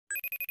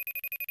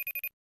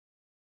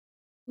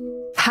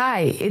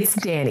Hi, it's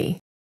Danny.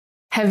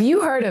 Have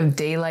you heard of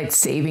daylight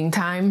saving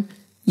time?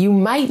 You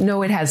might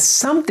know it has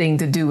something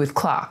to do with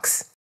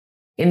clocks.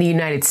 In the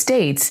United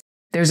States,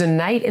 there's a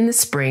night in the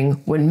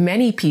spring when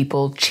many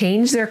people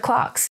change their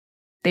clocks.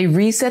 They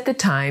reset the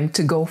time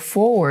to go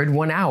forward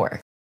 1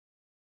 hour.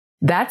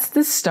 That's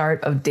the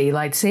start of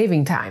daylight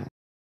saving time.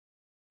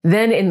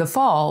 Then in the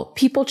fall,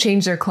 people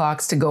change their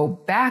clocks to go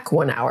back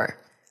 1 hour.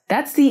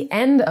 That's the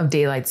end of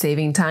daylight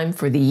saving time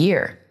for the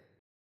year.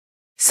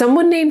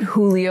 Someone named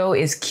Julio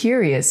is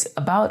curious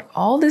about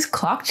all this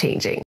clock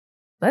changing.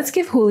 Let's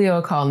give Julio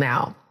a call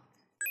now.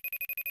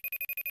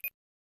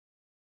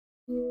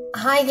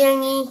 Hi,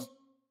 Danny.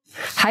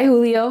 Hi,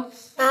 Julio.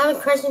 I have a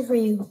question for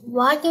you.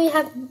 Why do we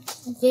have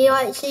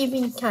daylight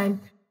saving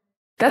time?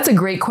 That's a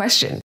great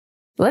question.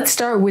 Let's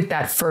start with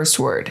that first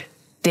word,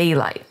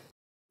 daylight.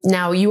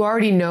 Now, you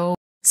already know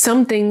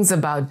some things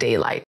about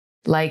daylight,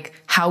 like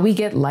how we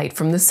get light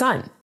from the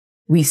sun.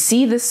 We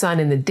see the sun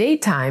in the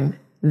daytime,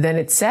 then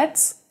it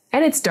sets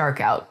and it's dark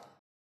out.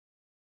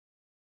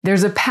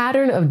 There's a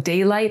pattern of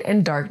daylight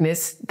and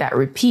darkness that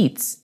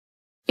repeats.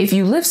 If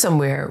you live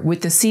somewhere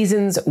with the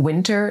seasons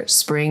winter,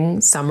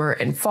 spring, summer,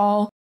 and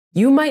fall,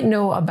 you might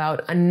know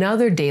about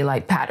another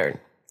daylight pattern.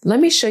 Let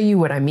me show you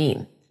what I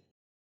mean.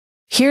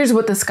 Here's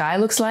what the sky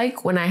looks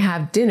like when I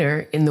have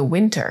dinner in the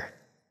winter.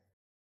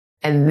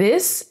 And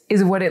this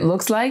is what it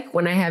looks like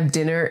when I have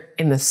dinner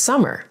in the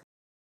summer.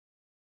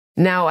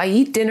 Now, I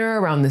eat dinner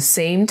around the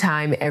same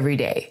time every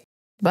day,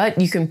 but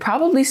you can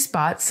probably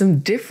spot some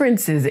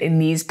differences in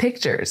these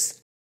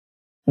pictures.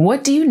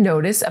 What do you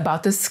notice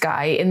about the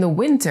sky in the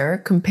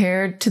winter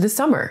compared to the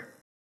summer?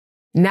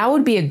 Now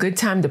would be a good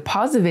time to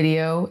pause the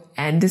video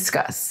and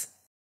discuss.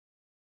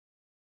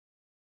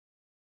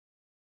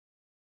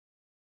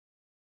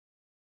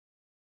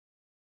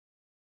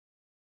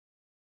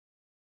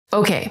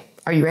 Okay,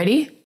 are you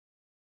ready?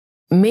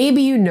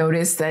 Maybe you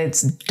notice that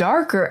it's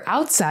darker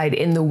outside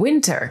in the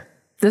winter.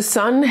 The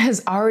sun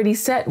has already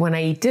set when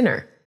I eat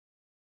dinner.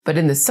 But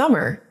in the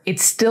summer,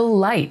 it's still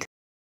light.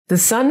 The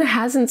sun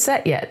hasn't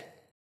set yet.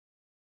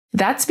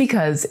 That's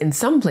because in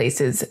some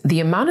places, the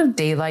amount of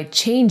daylight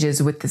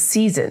changes with the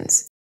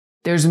seasons.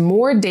 There's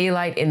more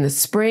daylight in the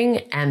spring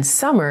and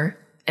summer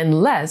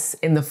and less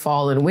in the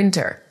fall and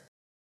winter.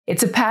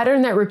 It's a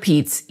pattern that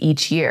repeats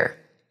each year.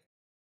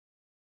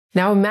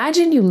 Now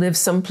imagine you live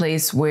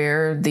someplace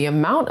where the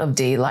amount of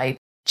daylight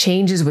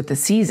changes with the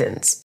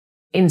seasons.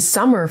 In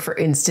summer, for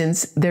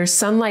instance, there's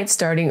sunlight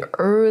starting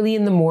early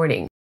in the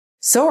morning.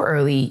 So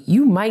early,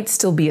 you might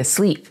still be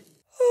asleep.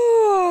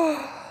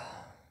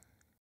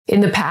 In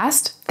the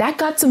past, that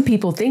got some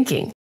people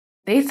thinking.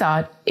 They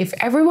thought if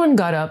everyone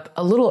got up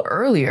a little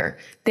earlier,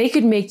 they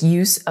could make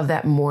use of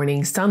that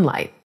morning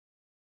sunlight.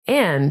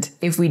 And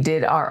if we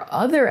did our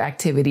other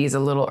activities a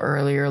little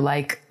earlier,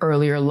 like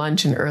earlier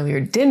lunch and earlier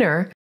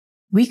dinner,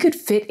 we could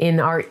fit in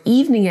our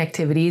evening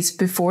activities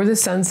before the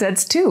sun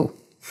sets too.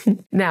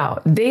 Now,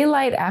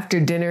 daylight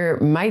after dinner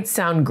might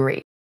sound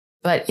great,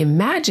 but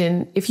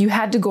imagine if you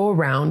had to go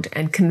around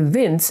and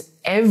convince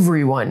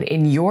everyone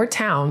in your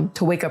town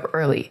to wake up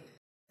early.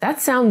 That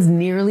sounds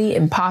nearly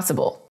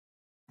impossible.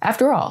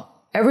 After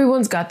all,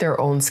 everyone's got their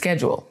own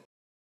schedule.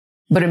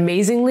 But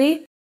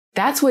amazingly,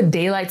 that's what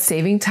daylight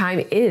saving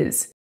time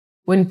is.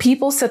 When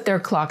people set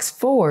their clocks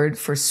forward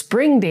for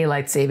spring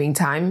daylight saving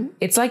time,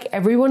 it's like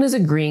everyone is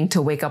agreeing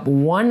to wake up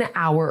 1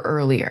 hour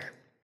earlier.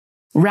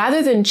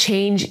 Rather than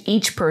change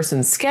each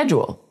person's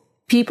schedule,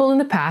 people in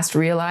the past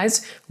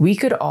realized we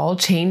could all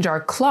change our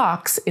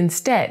clocks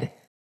instead.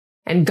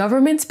 And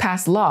governments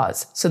passed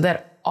laws so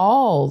that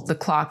all the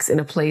clocks in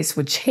a place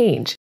would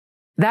change.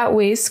 That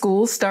way,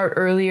 schools start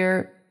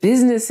earlier,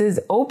 businesses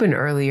open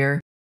earlier,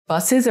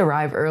 buses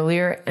arrive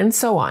earlier, and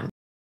so on.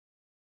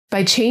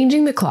 By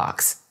changing the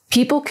clocks,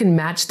 people can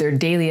match their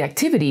daily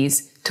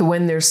activities to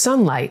when there's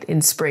sunlight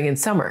in spring and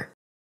summer.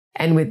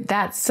 And with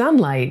that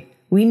sunlight,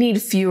 we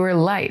need fewer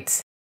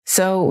lights,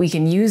 so we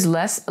can use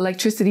less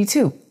electricity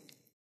too.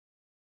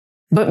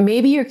 But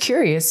maybe you're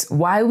curious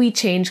why we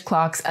change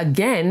clocks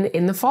again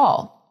in the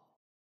fall.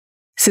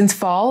 Since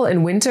fall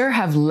and winter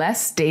have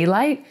less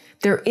daylight,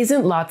 there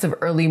isn't lots of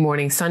early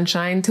morning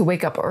sunshine to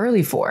wake up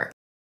early for.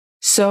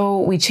 So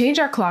we change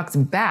our clocks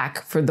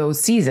back for those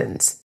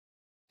seasons.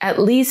 At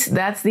least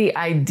that's the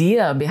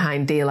idea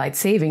behind daylight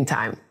saving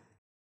time.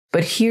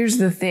 But here's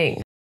the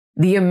thing.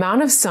 The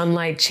amount of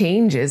sunlight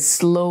changes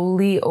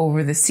slowly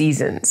over the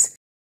seasons.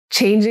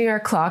 Changing our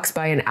clocks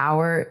by an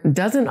hour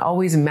doesn't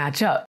always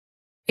match up.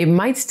 It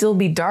might still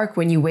be dark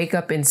when you wake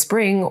up in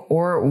spring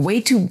or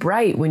way too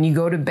bright when you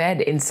go to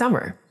bed in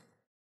summer.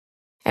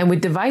 And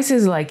with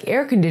devices like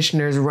air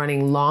conditioners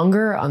running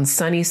longer on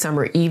sunny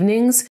summer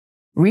evenings,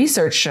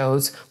 research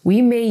shows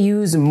we may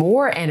use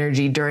more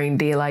energy during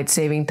daylight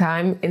saving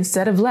time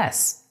instead of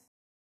less.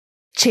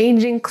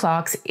 Changing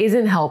clocks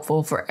isn't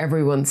helpful for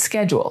everyone's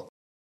schedule.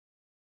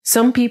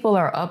 Some people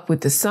are up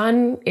with the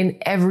sun in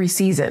every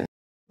season,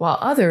 while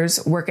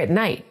others work at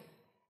night.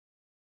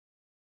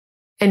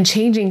 And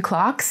changing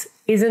clocks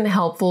isn't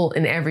helpful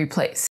in every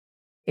place.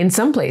 In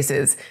some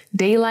places,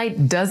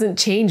 daylight doesn't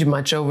change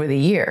much over the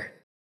year.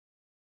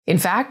 In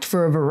fact,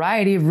 for a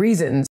variety of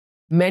reasons,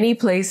 many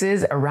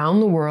places around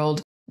the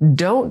world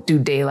don't do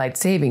daylight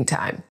saving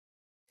time.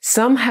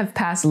 Some have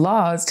passed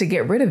laws to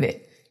get rid of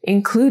it,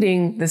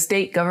 including the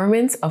state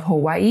governments of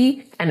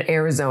Hawaii and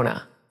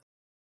Arizona.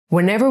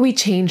 Whenever we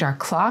change our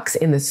clocks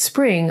in the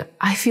spring,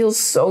 I feel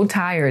so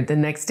tired the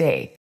next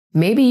day.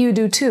 Maybe you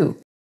do too.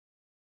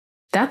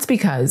 That's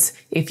because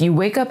if you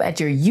wake up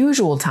at your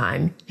usual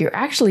time, you're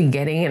actually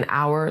getting an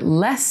hour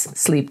less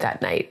sleep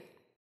that night.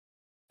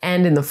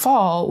 And in the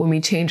fall, when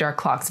we change our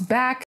clocks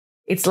back,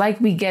 it's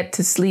like we get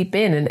to sleep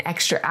in an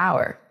extra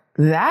hour.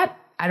 That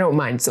I don't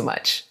mind so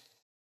much.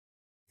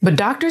 But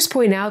doctors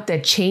point out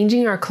that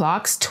changing our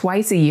clocks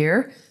twice a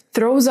year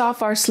throws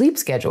off our sleep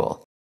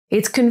schedule.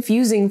 It's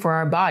confusing for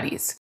our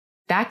bodies.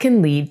 That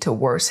can lead to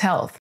worse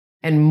health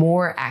and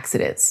more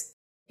accidents.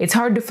 It's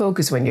hard to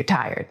focus when you're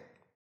tired.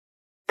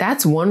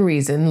 That's one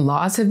reason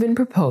laws have been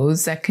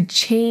proposed that could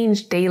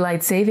change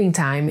daylight saving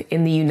time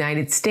in the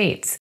United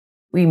States.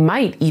 We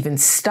might even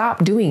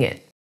stop doing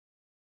it.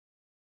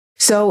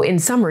 So, in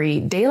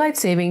summary, daylight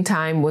saving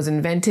time was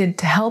invented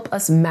to help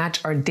us match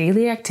our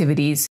daily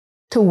activities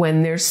to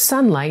when there's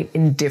sunlight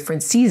in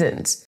different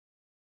seasons.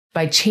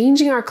 By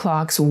changing our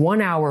clocks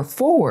 1 hour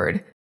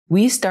forward,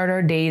 we start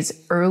our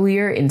days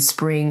earlier in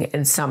spring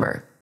and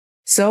summer.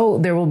 So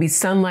there will be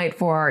sunlight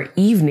for our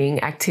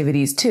evening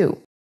activities too.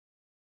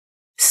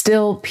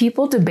 Still,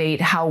 people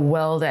debate how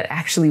well that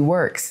actually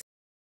works.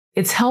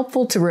 It's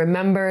helpful to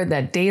remember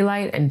that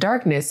daylight and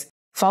darkness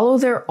follow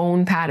their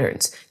own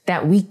patterns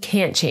that we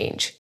can't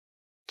change.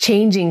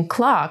 Changing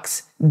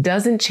clocks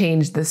doesn't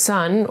change the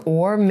sun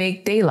or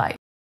make daylight.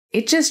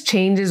 It just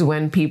changes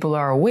when people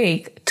are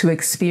awake to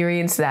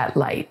experience that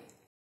light.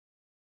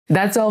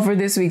 That's all for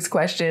this week's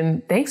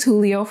question. Thanks,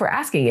 Julio, for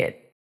asking it.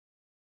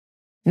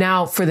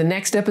 Now, for the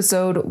next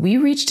episode, we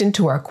reached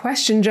into our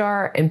question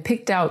jar and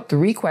picked out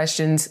 3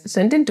 questions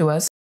sent in to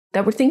us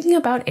that we're thinking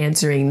about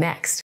answering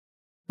next.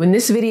 When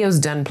this video's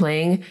done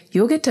playing,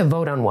 you'll get to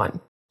vote on one.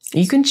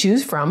 You can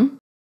choose from: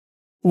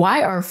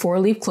 why are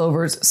 4-leaf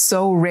clovers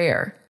so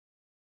rare?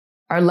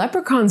 Are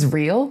leprechauns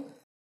real?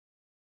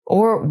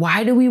 Or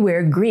why do we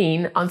wear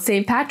green on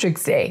St.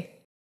 Patrick's Day?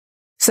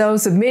 So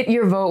submit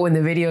your vote when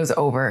the video's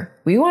over.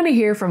 We want to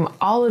hear from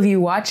all of you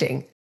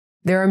watching.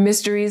 There are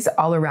mysteries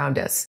all around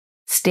us.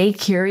 Stay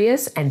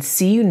curious and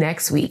see you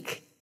next week.